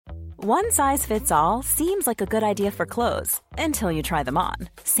One size fits all seems like a good idea for clothes until you try them on.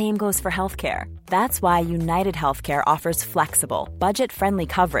 Same goes for healthcare. That's why United Healthcare offers flexible, budget-friendly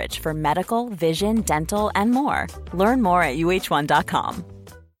coverage for medical, vision, dental, and more. Learn more at uh1.com.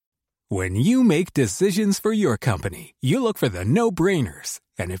 When you make decisions for your company, you look for the no-brainers.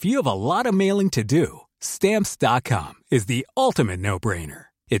 And if you have a lot of mailing to do, Stamps.com is the ultimate no-brainer.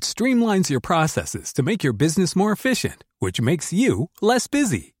 It streamlines your processes to make your business more efficient, which makes you less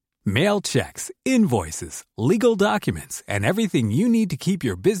busy. Mail checks, invoices, legal documents, and everything you need to keep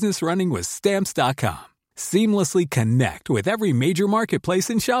your business running with Stamps.com. Seamlessly connect with every major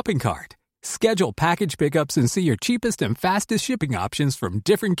marketplace and shopping cart. Schedule package pickups and see your cheapest and fastest shipping options from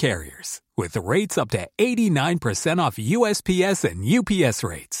different carriers, with rates up to 89% off USPS and UPS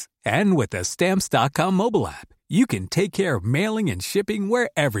rates. And with the Stamps.com mobile app, you can take care of mailing and shipping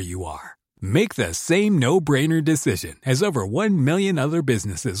wherever you are. Make the same no-brainer decision as over 1 million other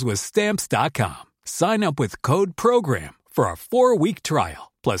businesses with Stamps.com. Sign up with code PROGRAM for a 4-week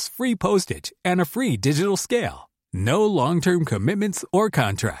trial, plus free postage and a free digital scale. No long-term commitments or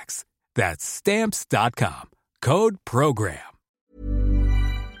contracts. That's Stamps.com. Code PROGRAM.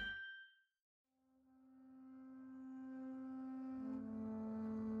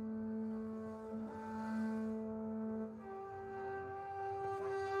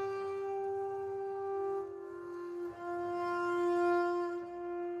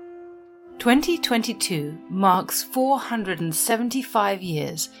 "2022 marks 475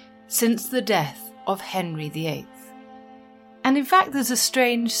 years since the death of Henry VIII. And in fact there's a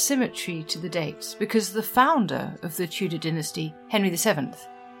strange symmetry to the dates, because the founder of the Tudor dynasty, Henry VII,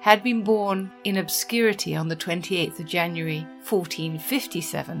 had been born in obscurity on the 28th of January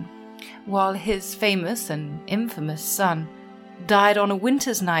 1457, while his famous and infamous son died on a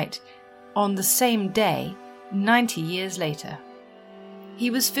winter's night on the same day 90 years later. He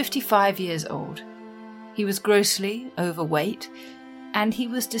was 55 years old. He was grossly overweight, and he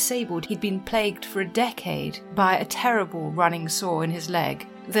was disabled. He'd been plagued for a decade by a terrible running sore in his leg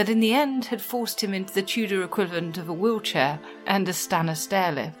that in the end had forced him into the Tudor equivalent of a wheelchair and a Stanner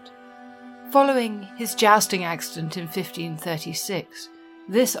stairlift. Following his jousting accident in 1536,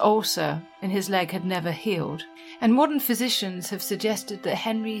 this ulcer in his leg had never healed, and modern physicians have suggested that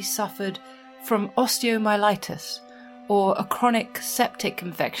Henry suffered from osteomyelitis, or a chronic septic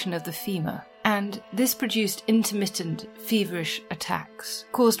infection of the femur, and this produced intermittent feverish attacks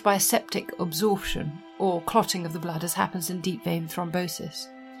caused by septic absorption or clotting of the blood, as happens in deep vein thrombosis.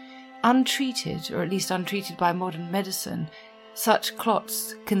 Untreated, or at least untreated by modern medicine, such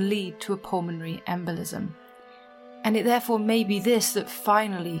clots can lead to a pulmonary embolism. And it therefore may be this that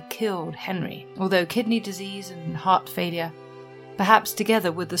finally killed Henry, although kidney disease and heart failure, perhaps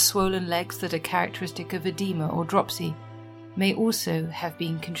together with the swollen legs that are characteristic of edema or dropsy, may also have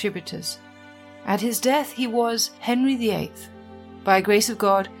been contributors. At his death he was Henry VIII, by grace of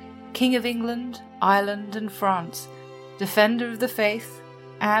God, King of England, Ireland and France, defender of the faith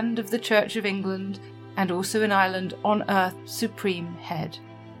and of the Church of England, and also in Ireland on earth supreme head.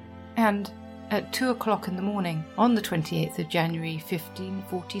 And at 2 o'clock in the morning, on the 28th of January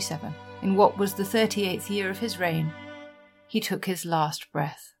 1547, in what was the 38th year of his reign, he took his last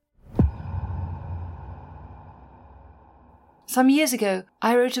breath. Some years ago,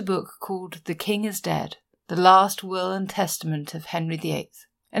 I wrote a book called The King is Dead, The Last Will and Testament of Henry VIII.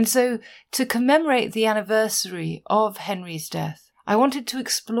 And so, to commemorate the anniversary of Henry's death, I wanted to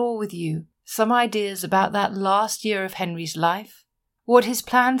explore with you some ideas about that last year of Henry's life, what his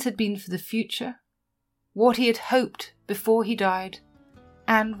plans had been for the future, what he had hoped before he died,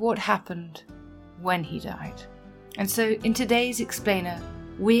 and what happened when he died. And so, in today's explainer,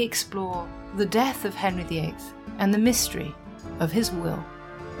 we explore the death of Henry VIII and the mystery of his will.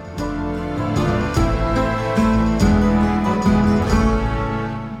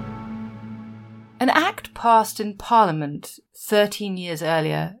 An act passed in Parliament 13 years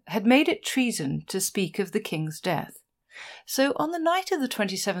earlier had made it treason to speak of the king's death. So on the night of the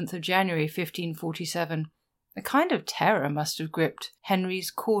 27th of January 1547, a kind of terror must have gripped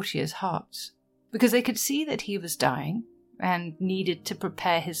Henry's courtiers' hearts, because they could see that he was dying and needed to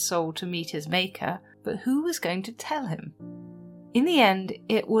prepare his soul to meet his maker, but who was going to tell him? In the end,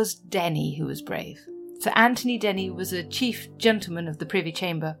 it was Denny who was brave. Sir Anthony Denny was a chief gentleman of the Privy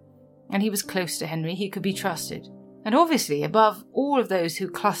Chamber, and he was close to Henry. He could be trusted. And obviously, above all of those who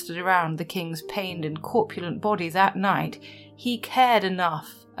clustered around the king's pained and corpulent body that night, he cared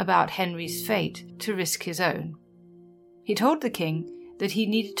enough about Henry's fate to risk his own. He told the king that he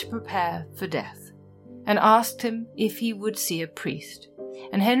needed to prepare for death, and asked him if he would see a priest.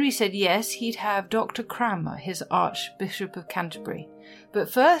 And Henry said yes, he'd have Dr. Cranmer, his Archbishop of Canterbury.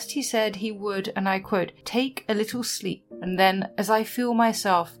 But first he said he would, and I quote, "take a little sleep, and then, as I feel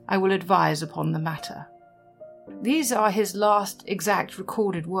myself, I will advise upon the matter." These are his last exact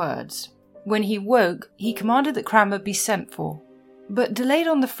recorded words. When he woke, he commanded that Cranmer be sent for. But delayed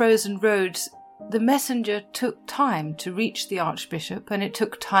on the frozen roads, the messenger took time to reach the Archbishop, and it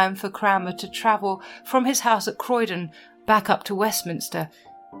took time for Cranmer to travel from his house at Croydon back up to Westminster.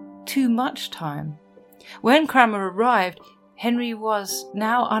 Too much time. When Cranmer arrived, Henry was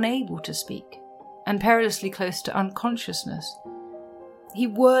now unable to speak, and perilously close to unconsciousness. He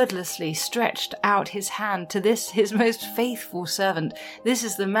wordlessly stretched out his hand to this, his most faithful servant. This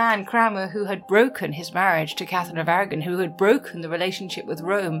is the man, Cranmer, who had broken his marriage to Catherine of Aragon, who had broken the relationship with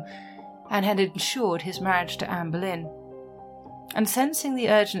Rome, and had ensured his marriage to Anne Boleyn. And sensing the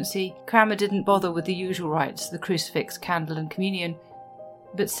urgency, Cranmer didn't bother with the usual rites, the crucifix, candle and communion,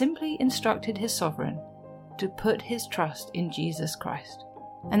 but simply instructed his sovereign to put his trust in Jesus Christ.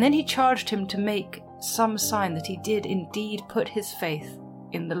 And then he charged him to make some sign that he did indeed put his faith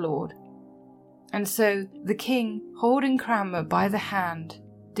in the Lord. And so the king, holding Cranmer by the hand,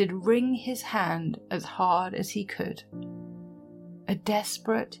 did wring his hand as hard as he could. A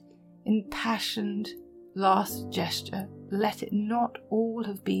desperate, impassioned last gesture, let it not all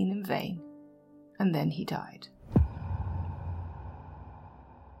have been in vain. And then he died.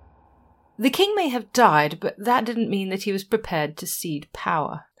 The king may have died, but that didn't mean that he was prepared to cede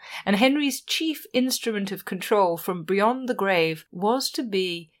power. And Henry's chief instrument of control from beyond the grave was to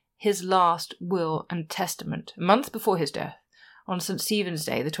be his last will and testament. A month before his death, on St. Stephen's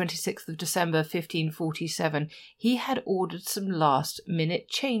Day, the 26th of December 1547, he had ordered some last-minute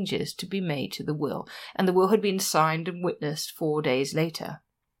changes to be made to the will, and the will had been signed and witnessed 4 days later.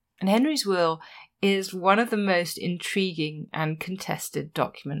 And Henry's will is one of the most intriguing and contested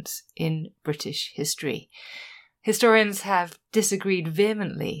documents in British history. Historians have disagreed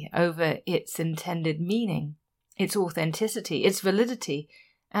vehemently over its intended meaning, its authenticity, its validity,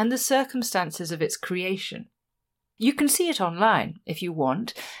 and the circumstances of its creation. You can see it online if you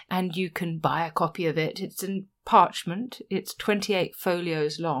want, and you can buy a copy of it. It's in parchment, it's 28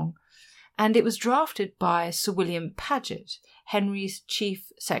 folios long, and it was drafted by Sir William Paget, Henry's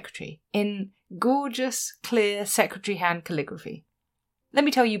chief secretary, in gorgeous, clear secretary hand calligraphy. Let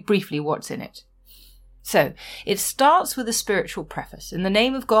me tell you briefly what's in it. So, it starts with a spiritual preface, in the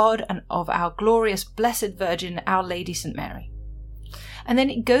name of God and of our glorious Blessed Virgin, Our Lady St. Mary. And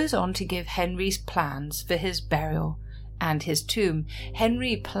then it goes on to give Henry's plans for his burial and his tomb.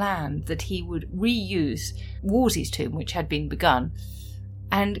 Henry planned that he would reuse Wolsey's tomb, which had been begun,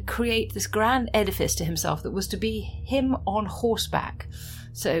 and create this grand edifice to himself that was to be him on horseback.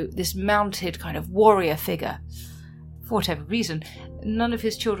 So this mounted kind of warrior figure. For whatever reason, none of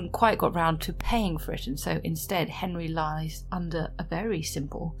his children quite got round to paying for it, and so instead Henry lies under a very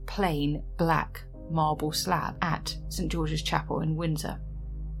simple, plain, black marble slab at St. George's Chapel in Windsor.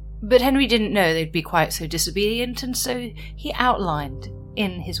 But Henry didn't know they'd be quite so disobedient, and so he outlined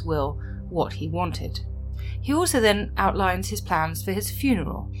in his will what he wanted. He also then outlines his plans for his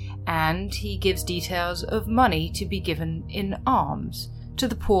funeral, and he gives details of money to be given in alms to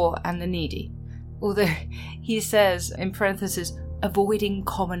the poor and the needy, although he says, in parentheses, avoiding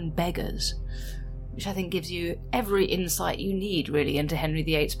common beggars, which I think gives you every insight you need, really, into Henry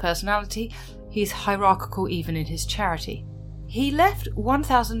VIII's personality. He's hierarchical even in his charity. He left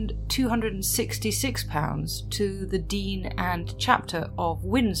 £1,266 to the Dean and Chapter of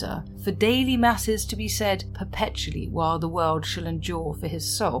Windsor for daily masses to be said perpetually while the world shall endure for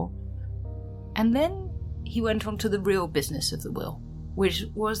his soul. And then he went on to the real business of the will, which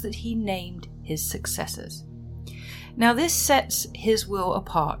was that he named his successors. Now this sets his will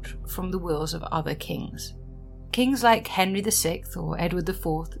apart from the wills of other kings. Kings like Henry VI or Edward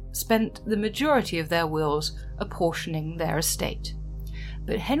IV spent the majority of their wills apportioning their estate.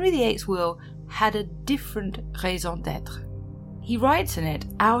 But Henry VIII's will had a different raison d'être. He writes in it,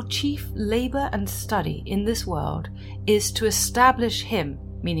 "Our chief labour and study in this world is to establish him,"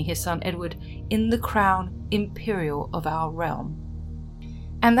 meaning his son Edward, "in the crown imperial of our realm."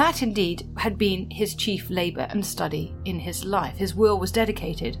 And that indeed had been his chief labour and study in his life. His will was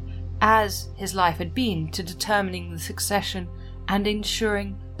dedicated, as his life had been, to determining the succession and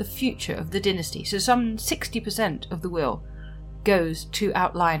ensuring the future of the dynasty. So some 60% of the will goes to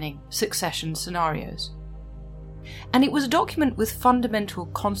outlining succession scenarios. And it was a document with fundamental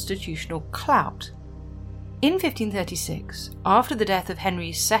constitutional clout. In 1536, after the death of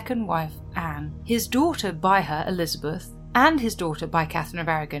Henry's second wife, Anne, his daughter by her, Elizabeth, and his daughter by Catherine of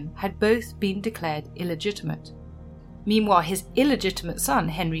Aragon had both been declared illegitimate. Meanwhile, his illegitimate son,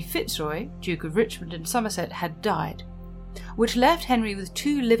 Henry Fitzroy, Duke of Richmond and Somerset, had died, which left Henry with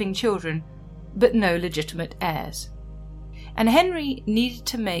 2 living children, but no legitimate heirs. And Henry needed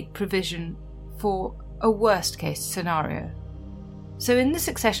to make provision for a worst-case scenario. So in the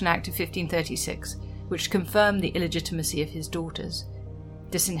Succession Act of 1536, which confirmed the illegitimacy of his daughters,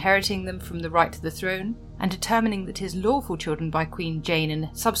 disinheriting them from the right to the throne, and determining that his lawful children by Queen Jane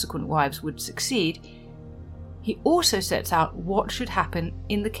and subsequent wives would succeed, he also sets out what should happen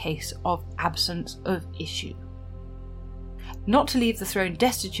in the case of absence of issue. Not to leave the throne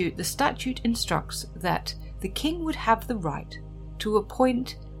destitute, the statute instructs that the king would have the right to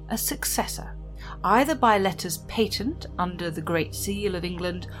appoint a successor, either by letters patent under the Great Seal of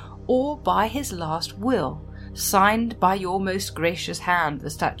England or by his last will, signed by your most gracious hand, the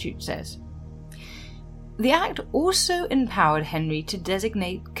statute says. The Act also empowered Henry to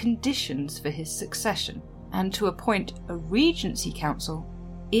designate conditions for his succession and to appoint a regency council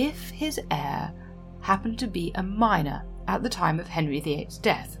if his heir happened to be a minor at the time of Henry VIII's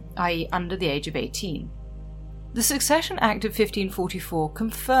death, i.e. under the age of 18. The Succession Act of 1544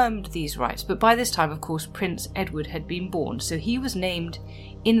 confirmed these rights, but by this time, of course, Prince Edward had been born, so he was named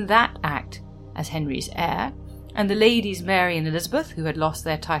in that act as Henry's heir, and the ladies Mary and Elizabeth, who had lost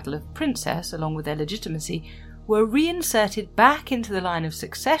their title of princess along with their legitimacy, were reinserted back into the line of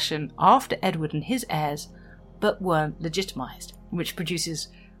succession after Edward and his heirs, but weren't legitimised, which produces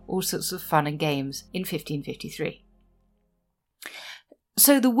all sorts of fun and games in 1553.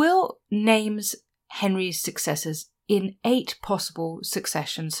 So the will names Henry's successors in 8 possible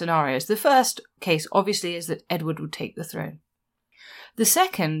succession scenarios. The first case, obviously, is that Edward would take the throne. The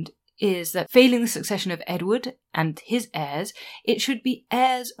second is that, failing the succession of Edward and his heirs, it should be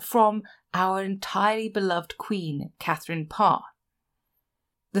heirs from our entirely beloved Queen, Catherine Parr.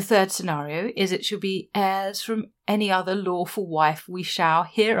 The third scenario is it should be heirs from any other lawful wife we shall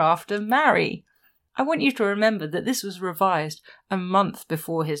hereafter marry. I want you to remember that this was revised a month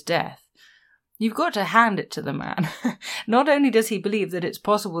before his death. You've got to hand it to the man. Not only does he believe that it's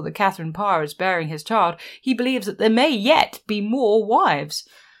possible that Catherine Parr is bearing his child, he believes that there may yet be more wives.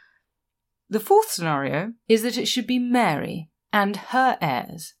 The fourth scenario is that it should be Mary and her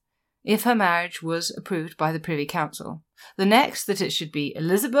heirs, if her marriage was approved by the Privy Council. The next, that it should be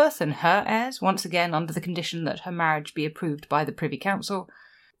Elizabeth and her heirs, once again under the condition that her marriage be approved by the Privy Council.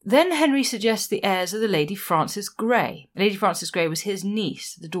 Then Henry suggests the heirs of the Lady Frances Grey. Lady Frances Grey was his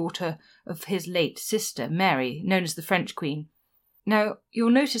niece, the daughter of his late sister, Mary, known as the French Queen. Now, you'll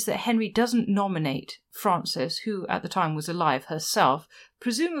notice that Henry doesn't nominate Frances, who at the time was alive herself,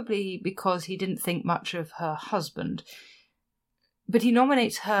 presumably because he didn't think much of her husband. But he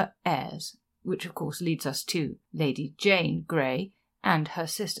nominates her heirs, which of course leads us to Lady Jane Grey and her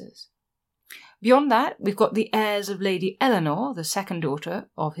sisters. Beyond that, we've got the heirs of Lady Eleanor, the second daughter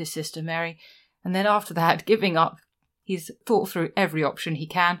of his sister Mary, and then after that, giving up, he's thought through every option he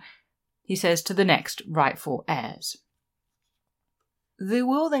can, he says to the next rightful heirs. The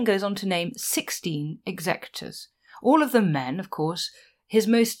will then goes on to name 16 executors, all of them men, of course, his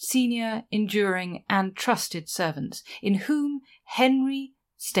most senior, enduring and trusted servants, in whom Henry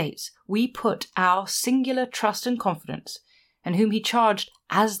states we put our singular trust and confidence, and whom he charged,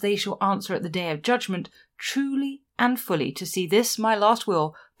 as they shall answer at the day of judgment, truly and fully to see this my last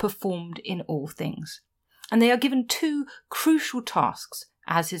will performed in all things. And they are given 2 crucial tasks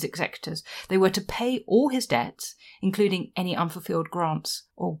as his executors. They were to pay all his debts, including any unfulfilled grants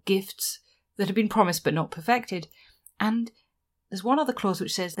or gifts that had been promised but not perfected, and there's one other clause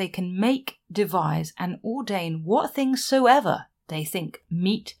which says they can make, devise, and ordain what things soever they think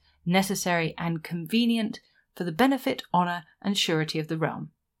meet, necessary, and convenient for the benefit, honour, and surety of the realm.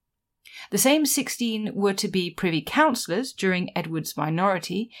 The same 16 were to be privy councillors during Edward's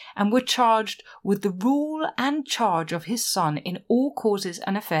minority, and were charged with the rule and charge of his son in all causes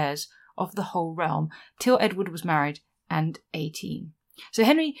and affairs of the whole realm, till Edward was married and 18. So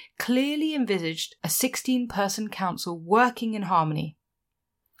Henry clearly envisaged a 16-person council working in harmony.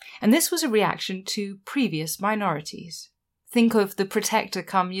 And this was a reaction to previous minorities. Think of the protector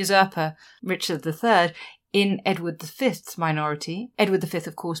cum usurper, Richard III, in Edward V's minority, Edward V,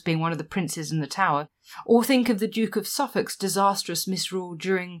 of course, being one of the princes in the Tower, or think of the Duke of Suffolk's disastrous misrule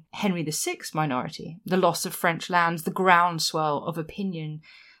during Henry VI's minority, the loss of French lands, the groundswell of opinion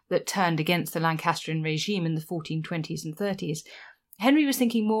that turned against the Lancastrian regime in the 1420s and 30s. Henry was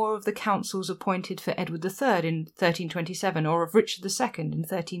thinking more of the councils appointed for Edward III in 1327 or of Richard II in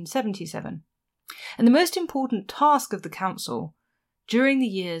 1377. And the most important task of the council during the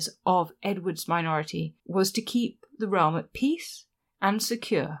years of Edward's minority was to keep the realm at peace and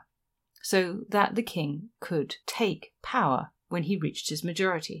secure, so that the king could take power when he reached his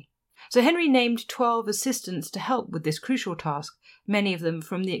majority. So Henry named 12 assistants to help with this crucial task, many of them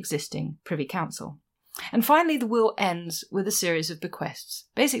from the existing Privy Council. And finally, the will ends with a series of bequests.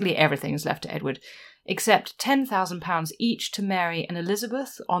 Basically everything is left to Edward, except £10,000 each to Mary and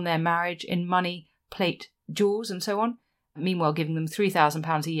Elizabeth on their marriage in money, plate, jewels and so on, meanwhile giving them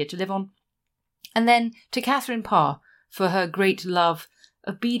 £3,000 a year to live on. And then to Catherine Parr for her great love,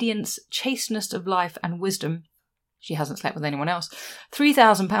 obedience, chasteness of life and wisdom. She hasn't slept with anyone else.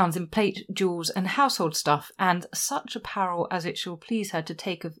 £3,000 in plate, jewels and household stuff, and such apparel as it shall please her to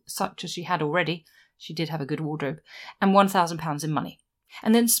take of such as she had already. She did have a good wardrobe. And £1,000 in money.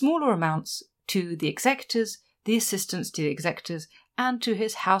 And then smaller amounts to the executors, the assistants to the executors, and to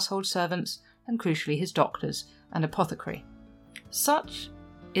his household servants, and crucially his doctors and apothecary. Such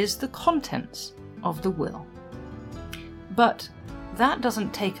is the contents of the will. But that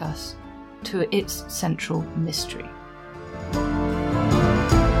doesn't take us to its central mystery.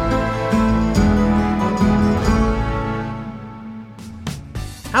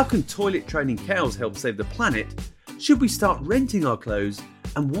 How can toilet training cows help save the planet? Should we start renting our clothes?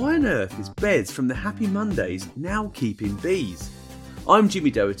 And why on earth is Bez from the Happy Mondays now keeping bees? I'm Jimmy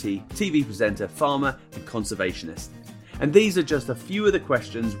Doherty, TV presenter, farmer and conservationist. And these are just a few of the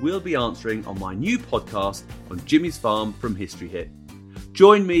questions we'll be answering on my new podcast on Jimmy's Farm from History Hit.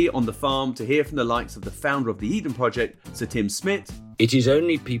 Join me on the farm to hear from the likes of the founder of the Eden Project, Sir Tim Smith. It is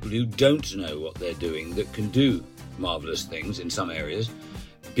only people who don't know what they're doing that can do marvellous things in some areas,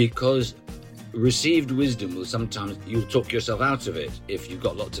 because received wisdom will sometimes, you'll talk yourself out of it if you've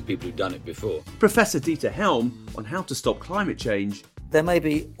got lots of people who've done it before. Professor Dieter Helm on how to stop climate change. There may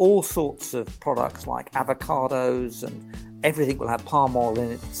be all sorts of products like avocados and everything will have palm oil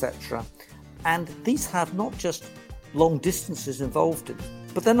in it, etc. And these have not just long distances involved in it,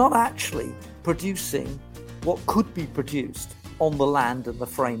 but they're not actually producing what could be produced on the land and the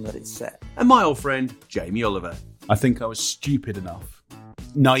frame that it's set. And my old friend, Jamie Oliver. I think I was stupid enough,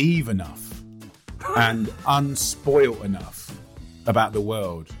 naive enough, and unspoilt enough about the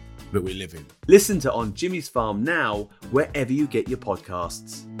world that we live in. Listen to On Jimmy's Farm now, wherever you get your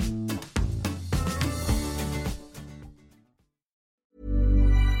podcasts.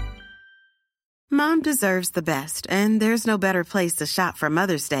 Mom deserves the best, and there's no better place to shop for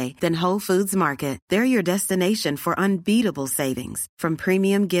Mother's Day than Whole Foods Market. They're your destination for unbeatable savings, from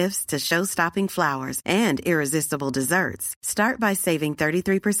premium gifts to show-stopping flowers and irresistible desserts. Start by saving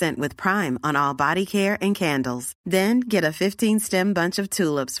 33% with Prime on all body care and candles. Then get a 15-stem bunch of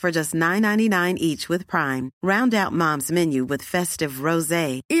tulips for just $9.99 each with Prime. Round out Mom's menu with festive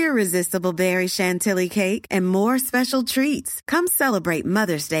rosé, irresistible berry chantilly cake, and more special treats. Come celebrate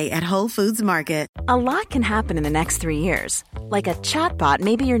Mother's Day at Whole Foods Market. A lot can happen in the next 3 years. Like a chatbot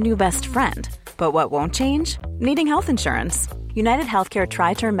may be your new best friend. But what won't change? Needing health insurance. United Healthcare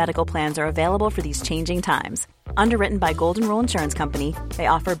Tri-Term Medical Plans are available for these changing times. Underwritten by Golden Rule Insurance Company, they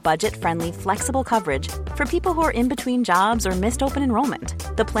offer budget-friendly, flexible coverage for people who are in between jobs or missed open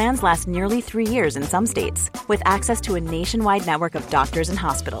enrollment. The plans last nearly 3 years in some states, with access to a nationwide network of doctors and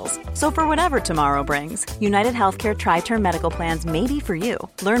hospitals. So for whatever tomorrow brings, United Healthcare Tri-Term Medical Plans may be for you.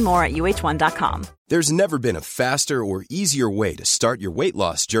 Learn more at uh1.com. There's never been a faster or easier way to start your weight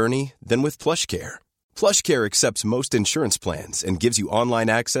loss journey than with PlushCare. PlushCare accepts most insurance plans and gives you online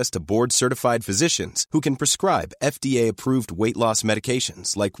access to board-certified physicians who can prescribe FDA-approved weight loss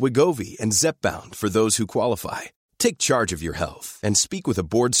medications like Wegovy and Zepbound for those who qualify. Take charge of your health and speak with a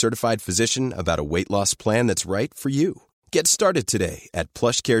board-certified physician about a weight loss plan that's right for you. Get started today at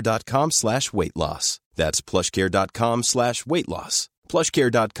plushcare.com/weight loss. That's plushcare.com/weight loss.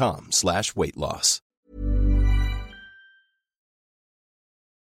 plushcare.com/weight loss.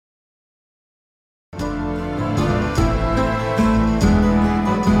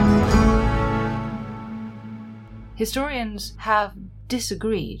 Historians have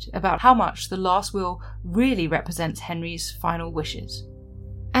disagreed about how much the last will really represents Henry's final wishes.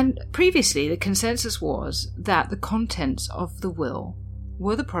 And previously, the consensus was that the contents of the will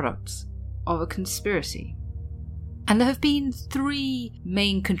were the products of a conspiracy. And there have been 3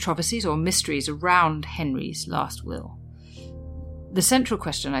 main controversies or mysteries around Henry's last will. The central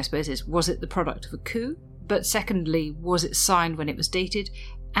question, I suppose, is, was it the product of a coup? But secondly, was it signed when it was dated?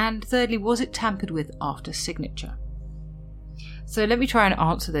 And thirdly, was it tampered with after signature? So let me try and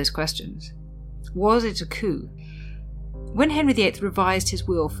answer those questions. Was it a coup? When Henry VIII revised his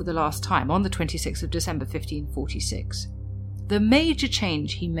will for the last time on the 26th of December 1546, the major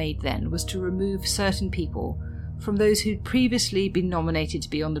change he made then was to remove certain people from those who'd previously been nominated to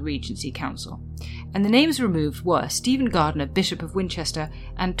be on the Regency Council. and the names removed were Stephen Gardiner, Bishop of Winchester,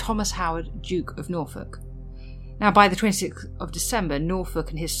 and Thomas Howard, Duke of Norfolk. Now, by the 26th of December, Norfolk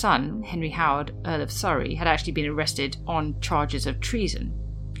and his son, Henry Howard, Earl of Surrey, had actually been arrested on charges of treason.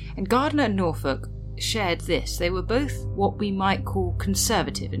 And Gardiner and Norfolk shared this. They were both what we might call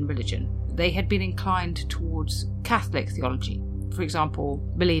conservative in religion. They had been inclined towards Catholic theology, for example,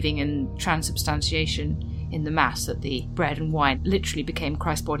 believing in transubstantiation in the Mass, that the bread and wine literally became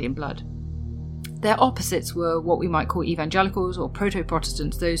Christ's body and blood. Their opposites were what we might call evangelicals or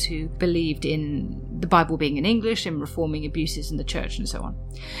proto-Protestants, those who believed in the Bible being in English and reforming abuses in the church and so on.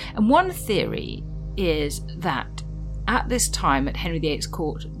 And one theory is that at this time at Henry VIII's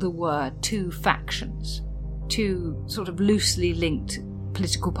court there were two factions, two sort of loosely linked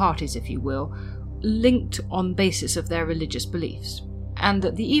political parties, if you will, linked on basis of their religious beliefs, and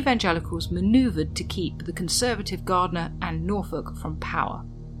that the evangelicals manoeuvred to keep the conservative Gardiner and Norfolk from power.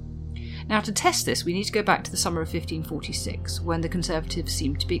 Now, to test this, we need to go back to the summer of 1546, when the Conservatives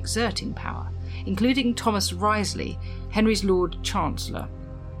seemed to be exerting power, including Thomas Wriothesley, Henry's Lord Chancellor.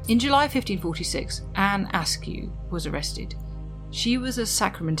 In July 1546, Anne Askew was arrested. She was a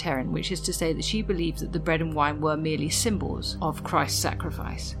sacramentarian, which is to say that she believed that the bread and wine were merely symbols of Christ's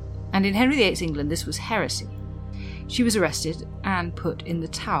sacrifice. And in Henry VIII's England, this was heresy. She was arrested and put in the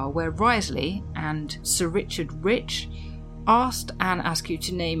Tower, where Wriothesley and Sir Richard Rich asked Anne Askew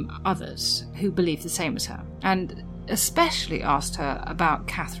to name others who believed the same as her, and especially asked her about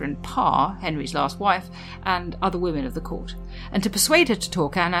Catherine Parr, Henry's last wife, and other women of the court. And to persuade her to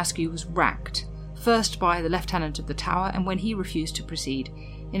talk, Anne Askew was racked, first by the lieutenant of the Tower, and when he refused to proceed,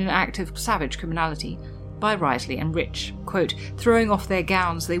 in an act of savage criminality, by Wriothesley and Rich. Quote, throwing off their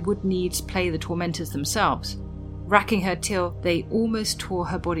gowns, they would needs play the tormentors themselves, racking her till they almost tore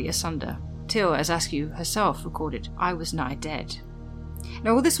her body asunder, till, as Askew herself recorded, I was nigh dead.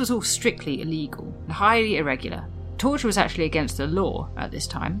 Now, all this was all strictly illegal and highly irregular. Torture was actually against the law at this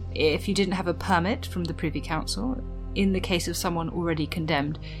time, if you didn't have a permit from the Privy Council, in the case of someone already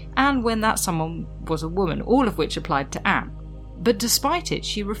condemned, and when that someone was a woman, all of which applied to Anne. But despite it,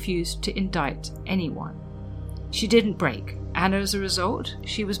 she refused to indict anyone. She didn't break, and as a result,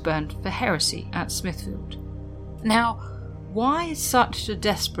 she was burned for heresy at Smithfield. Now, why such a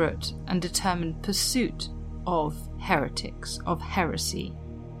desperate and determined pursuit of heretics, of heresy?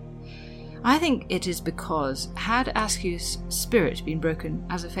 I think it is because, had Askew's spirit been broken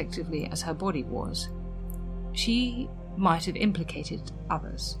as effectively as her body was, she might have implicated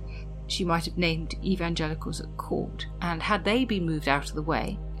others. She might have named evangelicals at court, and had they been moved out of the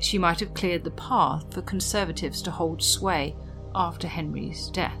way, she might have cleared the path for conservatives to hold sway after Henry's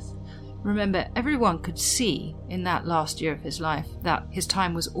death. Remember, everyone could see in that last year of his life that his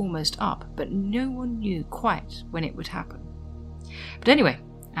time was almost up, but no one knew quite when it would happen. But anyway,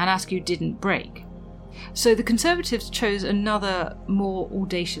 Anne Askew didn't break. So the Conservatives chose another, more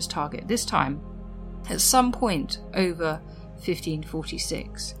audacious target. This time, at some point over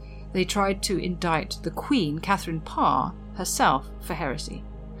 1546, they tried to indict the Queen, Catherine Parr, herself for heresy.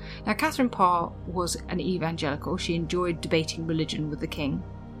 Now, Catherine Parr was an evangelical. She enjoyed debating religion with the king.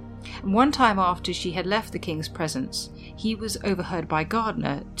 And one time after she had left the king's presence, he was overheard by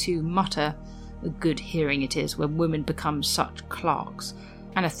Gardiner to mutter, "A good hearing it is when women become such clerks,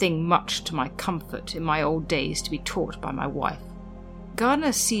 and a thing much to my comfort in my old days to be taught by my wife."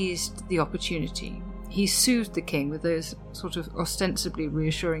 Gardiner seized the opportunity. He soothed the king with those sort of ostensibly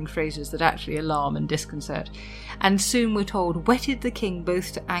reassuring phrases that actually alarm and disconcert, and soon, we're told, whetted the king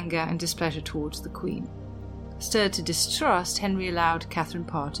both to anger and displeasure towards the queen. Stirred to distrust, Henry allowed Catherine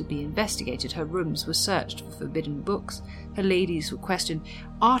Parr to be investigated. Her rooms were searched for forbidden books, her ladies were questioned,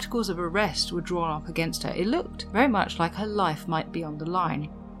 articles of arrest were drawn up against her. It looked very much like her life might be on the line.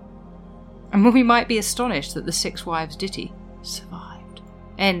 And we might be astonished that the Six Wives ditty survived.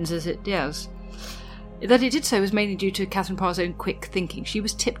 Ends as it does. That it did so was mainly due to Catherine Parr's own quick thinking. She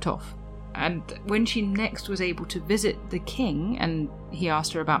was tipped off, and when she next was able to visit the king, and he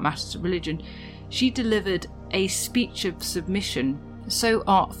asked her about matters of religion, she delivered a speech of submission so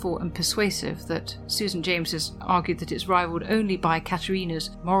artful and persuasive that Susan James has argued that it's rivalled only by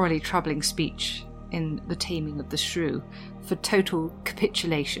Caterina's morally troubling speech in The Taming of the Shrew for total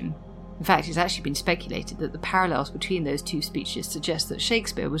capitulation. In fact, it's actually been speculated that the parallels between those two speeches suggest that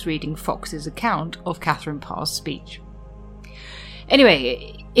Shakespeare was reading Fox's account of Catherine Parr's speech.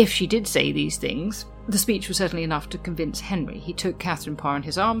 Anyway, if she did say these things, the speech was certainly enough to convince Henry. He took Catherine Parr in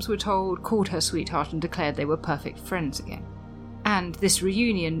his arms, we're told, called her sweetheart, and declared they were perfect friends again. And this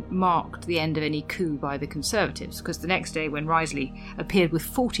reunion marked the end of any coup by the Conservatives, because the next day, when Wriothesley appeared with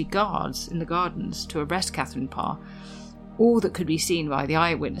 40 guards in the gardens to arrest Catherine Parr, All that could be seen by the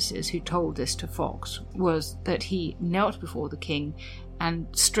eyewitnesses who told this to Fox was that he knelt before the king and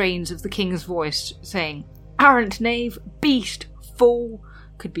strains of the king's voice saying, "Arrant knave, beast, fool,"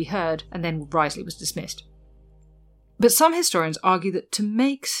 could be heard, and then Wriothesley was dismissed. But some historians argue that to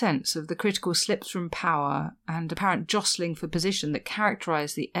make sense of the critical slips from power and apparent jostling for position that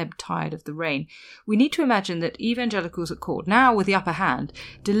characterised the ebb tide of the reign, we need to imagine that evangelicals at court, now with the upper hand,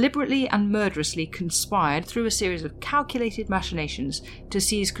 deliberately and murderously conspired through a series of calculated machinations to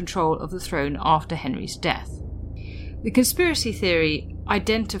seize control of the throne after Henry's death. The conspiracy theory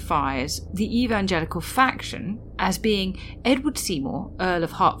identifies the evangelical faction as being Edward Seymour, Earl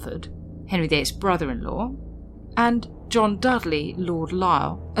of Hertford, Henry VIII's brother-in-law, and John Dudley, Lord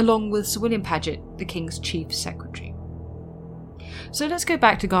Lisle, along with Sir William Paget, the King's Chief Secretary. So let's go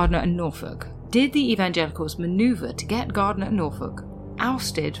back to Gardiner and Norfolk. Did the evangelicals manoeuvre to get Gardiner and Norfolk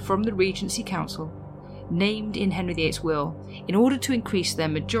ousted from the Regency Council, named in Henry VIII's will, in order to increase their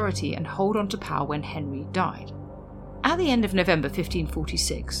majority and hold on to power when Henry died? At the end of November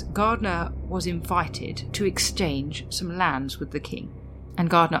 1546, Gardiner was invited to exchange some lands with the king, and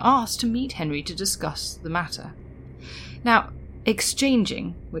Gardiner asked to meet Henry to discuss the matter. Now,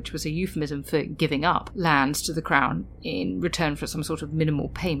 exchanging, which was a euphemism for giving up, lands to the crown in return for some sort of minimal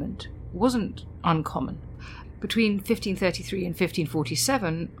payment, wasn't uncommon. Between 1533 and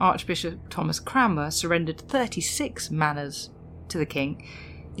 1547, Archbishop Thomas Cranmer surrendered 36 manors to the king.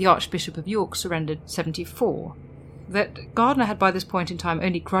 The Archbishop of York surrendered 74. That Gardiner had by this point in time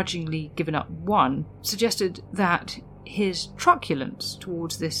only grudgingly given up one suggested that his truculence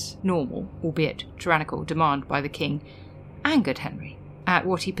towards this normal, albeit tyrannical, demand by the king angered Henry at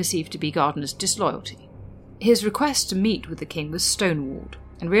what he perceived to be Gardiner's disloyalty. His request to meet with the king was stonewalled,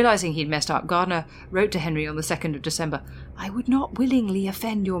 and realising he'd messed up, Gardiner wrote to Henry on the 2nd of December, "I would not willingly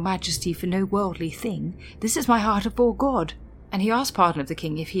offend your majesty for no worldly thing. This is my heart afore God." And he asked pardon of the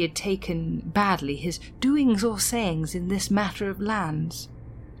king if he had taken badly his doings or sayings in this matter of lands.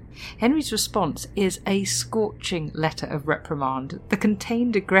 Henry's response is a scorching letter of reprimand. The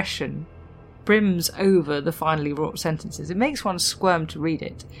contained aggression brims over the finely wrought sentences. It makes one squirm to read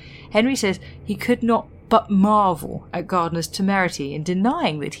it. Henry says he could not but marvel at Gardiner's temerity in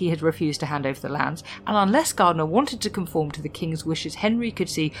denying that he had refused to hand over the lands, and unless Gardiner wanted to conform to the king's wishes, Henry could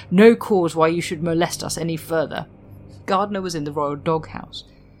see no cause why you should molest us any further. Gardiner was in the royal doghouse,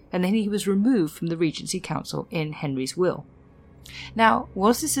 and then he was removed from the Regency Council in Henry's will. Now,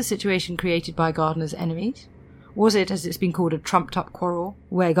 was this a situation created by Gardiner's enemies? Was it, as it's been called, a trumped-up quarrel,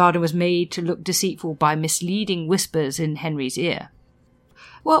 where Gardiner was made to look deceitful by misleading whispers in Henry's ear?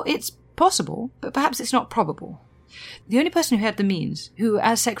 Well, it's possible, but perhaps it's not probable. The only person who had the means, who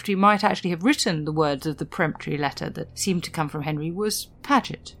as secretary might actually have written the words of the peremptory letter that seemed to come from Henry, was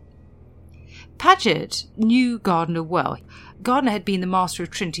Paget. Paget knew Gardiner well. Gardiner had been the master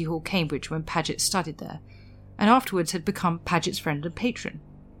of Trinity Hall, Cambridge, when Paget studied there, and afterwards had become Paget's friend and patron.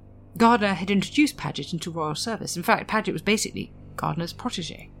 Gardiner had introduced Paget into royal service. In fact, Paget was basically Gardiner's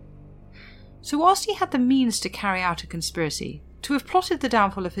protégé. So whilst he had the means to carry out a conspiracy, to have plotted the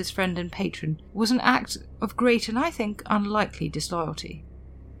downfall of his friend and patron was an act of great and, I think, unlikely disloyalty.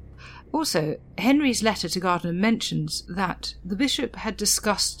 Also, Henry's letter to Gardiner mentions that the bishop had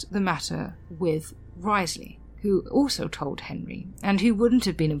discussed the matter with Wriothesley, who also told Henry, and who wouldn't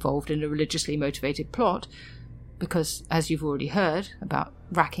have been involved in a religiously motivated plot, because, as you've already heard about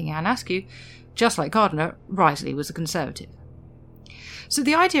racking Anne Askew, just like Gardiner, Wriothesley was a conservative. So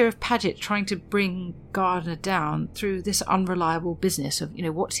the idea of Paget trying to bring Gardiner down through this unreliable business of,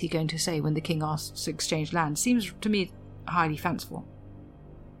 what's he going to say when the king asks to exchange land seems to me highly fanciful.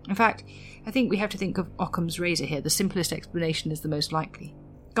 In fact, I think we have to think of Occam's razor here. The simplest explanation is the most likely.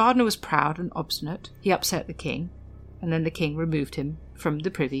 Gardiner was proud and obstinate. He upset the king, and then the king removed him from the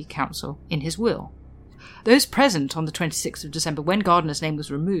Privy Council in his will. Those present on the 26th of December, when Gardiner's name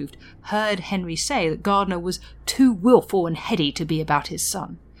was removed, heard Henry say that Gardiner was too wilful and heady to be about his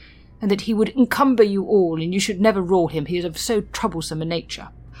son, and that he would encumber you all, and you should never rule him, he is of so troublesome a nature.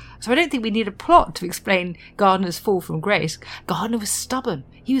 So I don't think we need a plot to explain Gardiner's fall from grace. Gardiner was stubborn.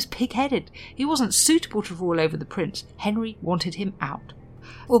 He was pig-headed. He wasn't suitable to rule over the prince. Henry wanted him out.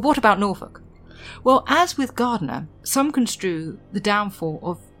 Well, what about Norfolk? Well, as with Gardiner, some construe the downfall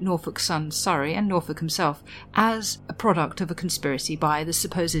of Norfolk's son Surrey and Norfolk himself as a product of a conspiracy by the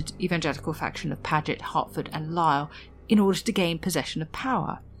supposed evangelical faction of Paget, Hertford and Lisle in order to gain possession of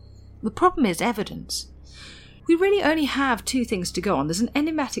power. The problem is evidence. We really only have two things to go on. There's an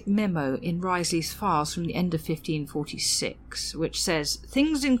enigmatic memo in Wriothesley's files from the end of 1546, which says,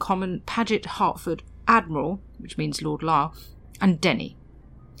 things in common, Paget, Hertford, Admiral, which means Lord Lisle, and Denny.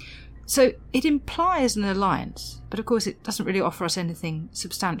 So it implies an alliance, but of course it doesn't really offer us anything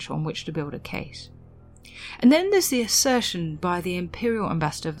substantial on which to build a case. And then there's the assertion by the imperial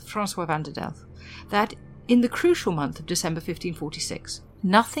ambassador Francois van der Delft that in the crucial month of December 1546,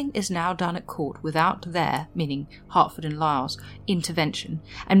 nothing is now done at court without their, meaning Hertford and Lisle's, intervention,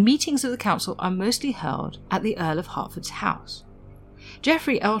 and meetings of the council are mostly held at the Earl of Hertford's house.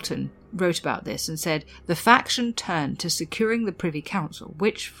 Geoffrey Elton wrote about this and said, "The faction turned to securing the Privy Council,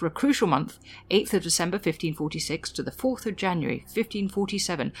 which, for a crucial month, 8th of December 1546 to the 4th of January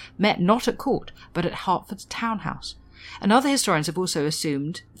 1547, met not at court, but at Hertford's townhouse." And other historians have also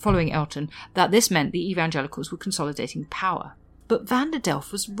assumed, following Elton, that this meant the evangelicals were consolidating power. But van der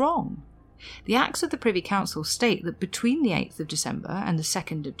Delft was wrong. The Acts of the Privy Council state that between the 8th of December and the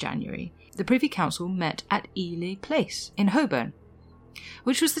 2nd of January, the Privy Council met at Ely Place in Holborn,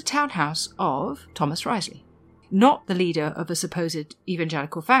 which was the townhouse of Thomas Wriothesley, not the leader of a supposed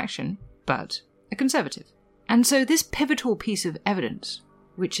evangelical faction, but a conservative. And so this pivotal piece of evidence,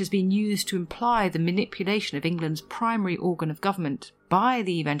 which has been used to imply the manipulation of England's primary organ of government by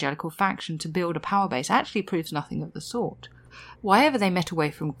the evangelical faction to build a power base, actually proves nothing of the sort. Why ever they met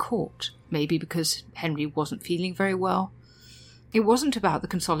away from court, maybe because Henry wasn't feeling very well, it wasn't about the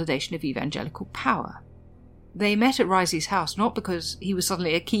consolidation of evangelical power. They met at Wriothesley's house not because he was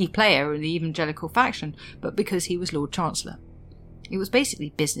suddenly a key player in the evangelical faction, but because he was Lord Chancellor. It was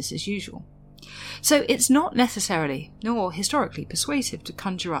basically business as usual. So it's not necessarily, nor historically persuasive, to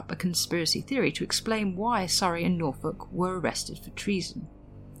conjure up a conspiracy theory to explain why Surrey and Norfolk were arrested for treason.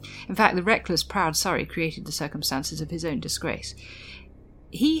 In fact, the reckless, proud Surrey created the circumstances of his own disgrace.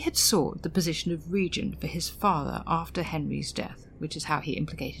 He had sought the position of regent for his father after Henry's death, which is how he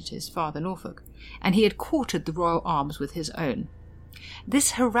implicated his father Norfolk, and he had quartered the royal arms with his own.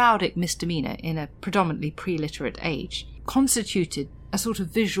 This heraldic misdemeanour in a predominantly pre-literate age constituted a sort of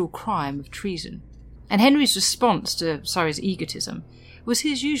visual crime of treason, and Henry's response to Surrey's egotism was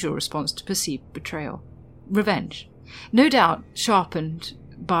his usual response to perceived betrayal: revenge, no doubt sharpened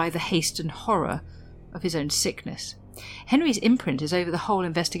by the haste and horror of his own sickness. Henry's imprint is over the whole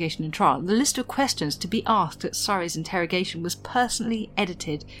investigation and trial. The list of questions to be asked at Surrey's interrogation was personally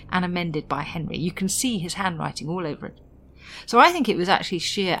edited and amended by Henry. You can see his handwriting all over it. So I think it was actually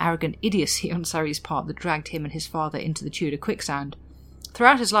sheer arrogant idiocy on Surrey's part that dragged him and his father into the Tudor quicksand.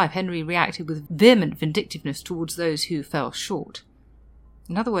 Throughout his life, Henry reacted with vehement vindictiveness towards those who fell short.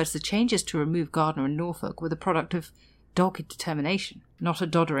 In other words, the changes to remove Gardiner and Norfolk were the product of dogged determination, not a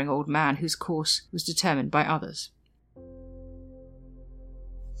doddering old man whose course was determined by others.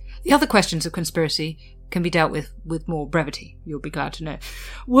 The other questions of conspiracy can be dealt with more brevity, you'll be glad to know.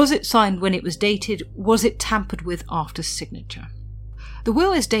 Was it signed when it was dated? Was it tampered with after signature? The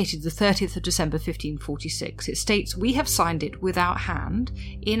will is dated the 30th of December 1546. It states, "We have signed it without hand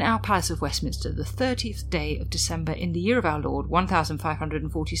in our Palace of Westminster the 30th day of December in the year of our Lord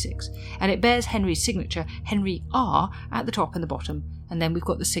 1546, and it bears Henry's signature, Henry R, at the top and the bottom, and then we've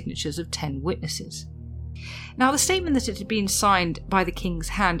got the signatures of 10 witnesses." Now, the statement that it had been signed by the king's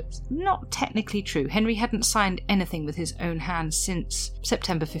hand is not technically true. Henry hadn't signed anything with his own hand since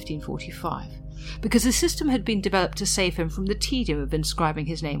September 1545, because the system had been developed to save him from the tedium of inscribing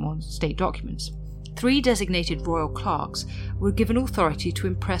his name on state documents. 3 designated royal clerks were given authority to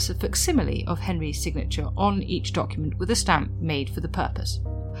impress a facsimile of Henry's signature on each document with a stamp made for the purpose,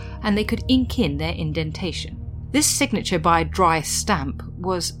 and they could ink in their indentation. This signature by dry stamp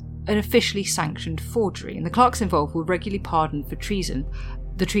was an officially sanctioned forgery, and the clerks involved were regularly pardoned for treason,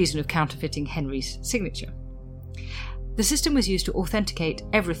 the treason of counterfeiting Henry's signature. The system was used to authenticate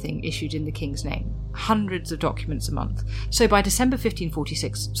everything issued in the king's name, hundreds of documents a month. So by December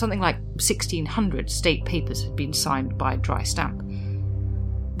 1546, something like 1,600 state papers had been signed by dry stamp.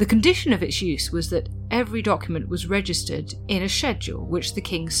 The condition of its use was that every document was registered in a schedule which the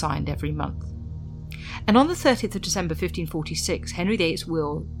king signed every month. And on the 30th of December 1546, Henry VIII's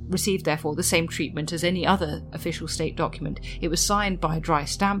will received therefore the same treatment as any other official state document. It was signed by a dry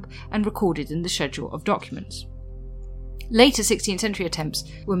stamp and recorded in the schedule of documents. Later 16th century attempts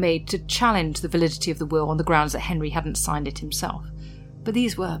were made to challenge the validity of the will on the grounds that Henry hadn't signed it himself. But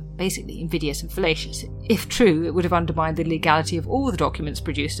these were basically invidious and fallacious. If true, it would have undermined the legality of all the documents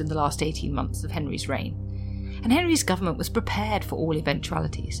produced in the last 18 months of Henry's reign. And Henry's government was prepared for all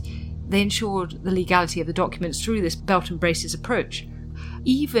eventualities. They ensured the legality of the documents through this belt and braces approach.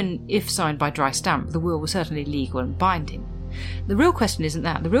 Even if signed by dry stamp, the will was certainly legal and binding. The real question isn't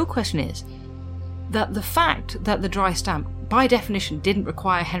that. The real question is that the fact that the dry stamp, by definition, didn't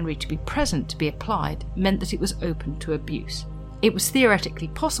require Henry to be present to be applied meant that it was open to abuse. It was theoretically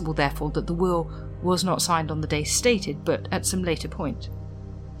possible, therefore, that the will was not signed on the day stated, but at some later point.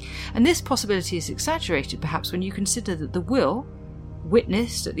 And this possibility is exaggerated perhaps when you consider that the will,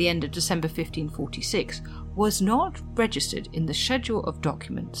 witnessed at the end of December 1546, was not registered in the schedule of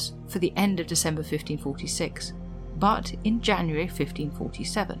documents for the end of December 1546, but in January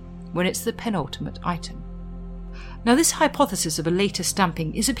 1547, when it's the penultimate item. Now, this hypothesis of a later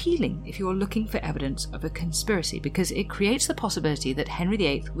stamping is appealing if you're looking for evidence of a conspiracy, because it creates the possibility that Henry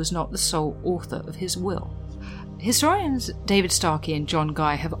VIII was not the sole author of his will. Historians David Starkey and John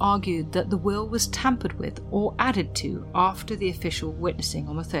Guy have argued that the will was tampered with or added to after the official witnessing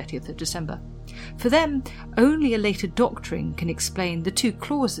on the 30th of December. For them, only a later doctrine can explain the two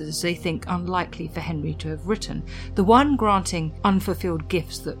clauses they think unlikely for Henry to have written, the one granting unfulfilled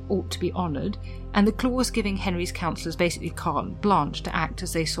gifts that ought to be honoured, and the clause giving Henry's councillors basically carte blanche to act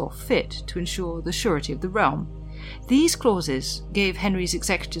as they saw fit to ensure the surety of the realm. These clauses gave Henry's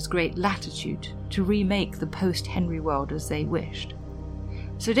executors great latitude to remake the post-Henry world as they wished.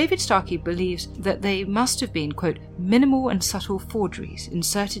 So David Starkey believes that they must have been, quote, minimal and subtle forgeries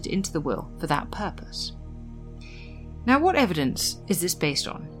inserted into the will for that purpose. Now, what evidence is this based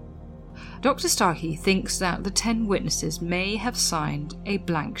on? Dr. Starkey thinks that the 10 witnesses may have signed a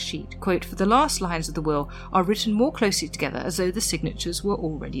blank sheet. Quote, for the last lines of the will are written more closely together as though the signatures were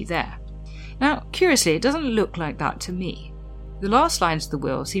already there. Now, curiously, it doesn't look like that to me. The last lines of the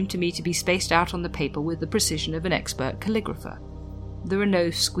will seem to me to be spaced out on the paper with the precision of an expert calligrapher. There are no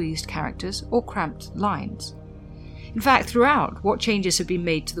squeezed characters or cramped lines. In fact, throughout, what changes have been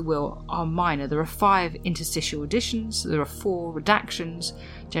made to the will are minor. There are 5 interstitial additions, there are 4 redactions,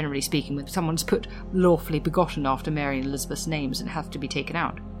 generally speaking when someone's put lawfully begotten after Mary and Elizabeth's names and have to be taken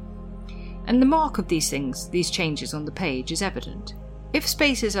out. And the mark of these things, these changes on the page, is evident. If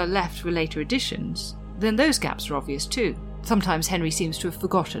spaces are left for later additions, then those gaps are obvious too. Sometimes Henry seems to have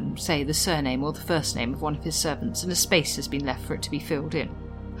forgotten, say, the surname or the first name of one of his servants, and a space has been left for it to be filled in.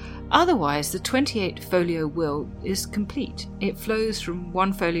 Otherwise, the 28-folio will is complete. It flows from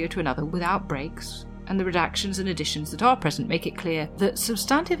one folio to another without breaks, and the redactions and additions that are present make it clear that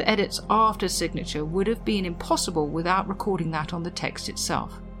substantive edits after signature would have been impossible without recording that on the text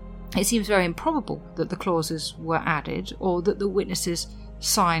itself. It seems very improbable that the clauses were added or that the witnesses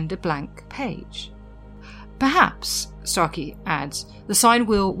signed a blank page. Perhaps, Starkey adds, the signed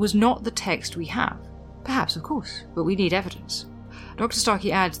will was not the text we have. Perhaps, of course, but we need evidence. Dr.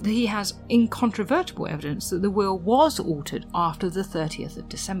 Starkey adds that he has incontrovertible evidence that the will was altered after the 30th of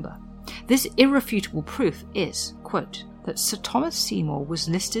December. This irrefutable proof is, quote, that Sir Thomas Seymour was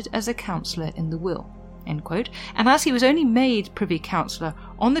listed as a councillor in the will, end quote, and as he was only made Privy Councillor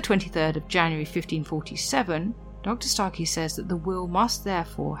on the 23rd of January 1547, Dr. Starkey says that the will must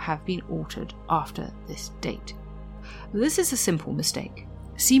therefore have been altered after this date. This is a simple mistake.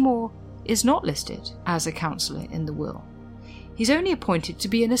 Seymour is not listed as a councillor in the will. He's only appointed to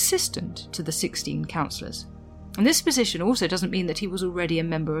be an assistant to the 16 councillors. And this position also doesn't mean that he was already a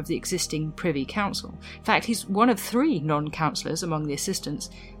member of the existing Privy Council. In fact, he's one of 3 non-councillors among the assistants,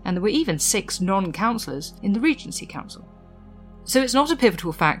 and there were even 6 non-councillors in the Regency Council. So it's not a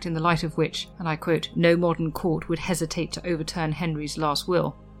pivotal fact in the light of which, and I quote, no modern court would hesitate to overturn Henry's last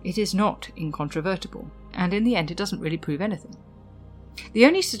will. It is not incontrovertible, and in the end it doesn't really prove anything. The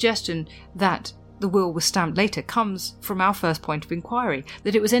only suggestion that the will was stamped later comes from our first point of inquiry,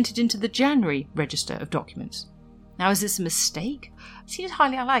 that it was entered into the January Register of Documents. Now, is this a mistake? It seems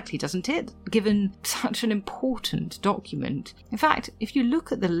highly unlikely, doesn't it, given such an important document? In fact, if you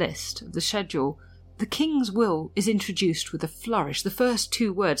look at the list of the schedule, the King's will is introduced with a flourish. The first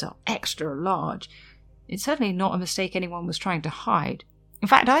 2 words are extra large. It's certainly not a mistake anyone was trying to hide. In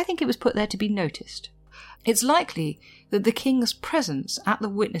fact, I think it was put there to be noticed. It's likely that the King's presence at the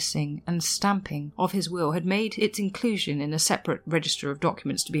witnessing and stamping of his will had made its inclusion in a separate register of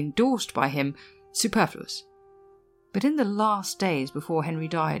documents to be endorsed by him superfluous. But in the last days before Henry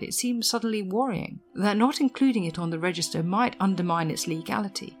died, it seemed suddenly worrying that not including it on the register might undermine its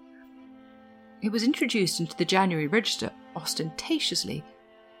legality. It was introduced into the January Register ostentatiously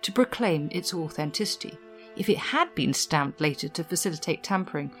to proclaim its authenticity. If it had been stamped later to facilitate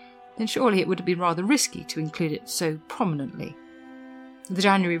tampering, then surely it would have been rather risky to include it so prominently. The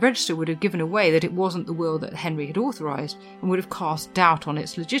January Register would have given away that it wasn't the will that Henry had authorised and would have cast doubt on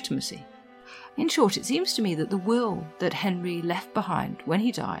its legitimacy. In short, it seems to me that the will that Henry left behind when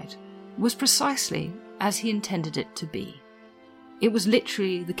he died was precisely as he intended it to be. It was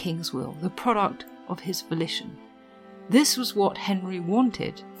literally the King's will, the product of his volition. This was what Henry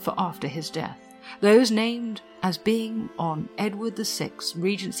wanted for after his death. Those named as being on Edward VI's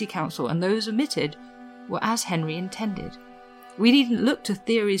Regency Council and those omitted were as Henry intended. We needn't look to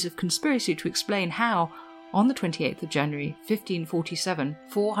theories of conspiracy to explain how On the 28th of January 1547,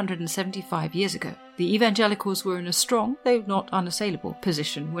 475 years ago, the evangelicals were in a strong, though not unassailable,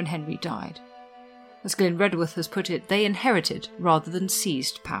 position when Henry died. As Glyn Redworth has put it, they inherited rather than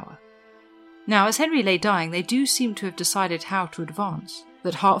seized power. Now, as Henry lay dying, they do seem to have decided how to advance,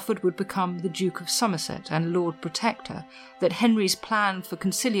 that Hertford would become the Duke of Somerset and Lord Protector, that Henry's plan for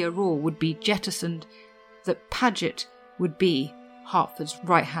conciliar rule would be jettisoned, that Paget would be Hertford's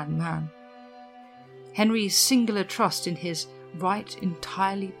right-hand man. Henry's singular trust in his right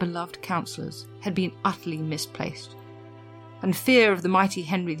entirely beloved counsellors had been utterly misplaced, and fear of the mighty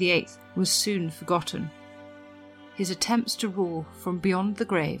Henry VIII was soon forgotten. His attempts to rule from beyond the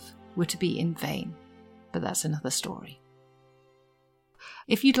grave were to be in vain, but that's another story.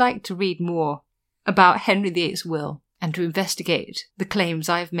 If you'd like to read more about Henry VIII's will and to investigate the claims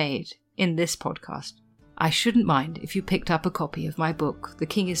I've made in this podcast, I shouldn't mind if you picked up a copy of my book, The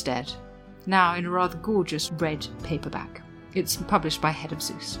King is Dead, now in a rather gorgeous red paperback. It's published by Head of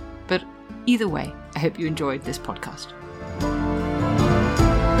Zeus. But either way, I hope you enjoyed this podcast.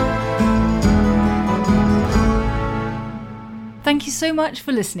 Thank you so much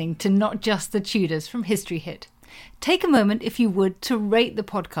for listening to Not Just the Tudors from History Hit. Take a moment, if you would, to rate the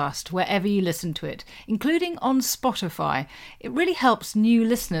podcast wherever you listen to it, including on Spotify. It really helps new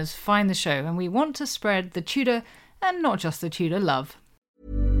listeners find the show, and we want to spread the Tudor, and not just the Tudor, love.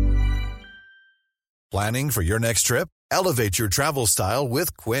 Planning for your next trip? Elevate your travel style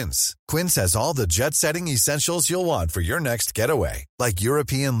with Quince. Quince has all the jet-setting essentials you'll want for your next getaway, like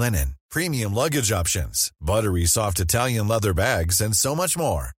European linen, premium luggage options, buttery soft Italian leather bags, and so much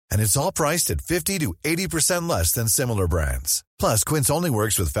more. And it's all priced at 50 to 80% less than similar brands. Plus, Quince only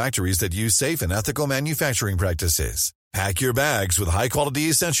works with factories that use safe and ethical manufacturing practices. Pack your bags with high-quality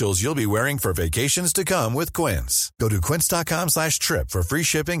essentials you'll be wearing for vacations to come with Quince. Go to quince.com/trip for free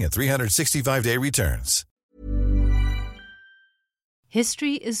shipping and 365-day returns.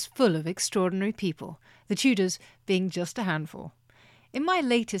 History is full of extraordinary people, the Tudors being just a handful. In my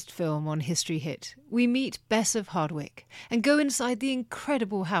latest film on History Hit, we meet Bess of Hardwick and go inside the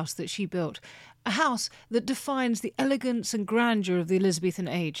incredible house that she built, a house that defines the elegance and grandeur of the Elizabethan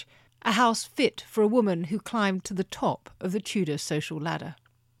age, a house fit for a woman who climbed to the top of the Tudor social ladder.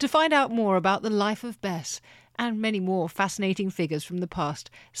 To find out more about the life of Bess and many more fascinating figures from the past,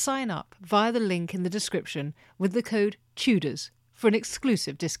 sign up via the link in the description with the code TUDORS for an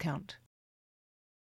exclusive discount.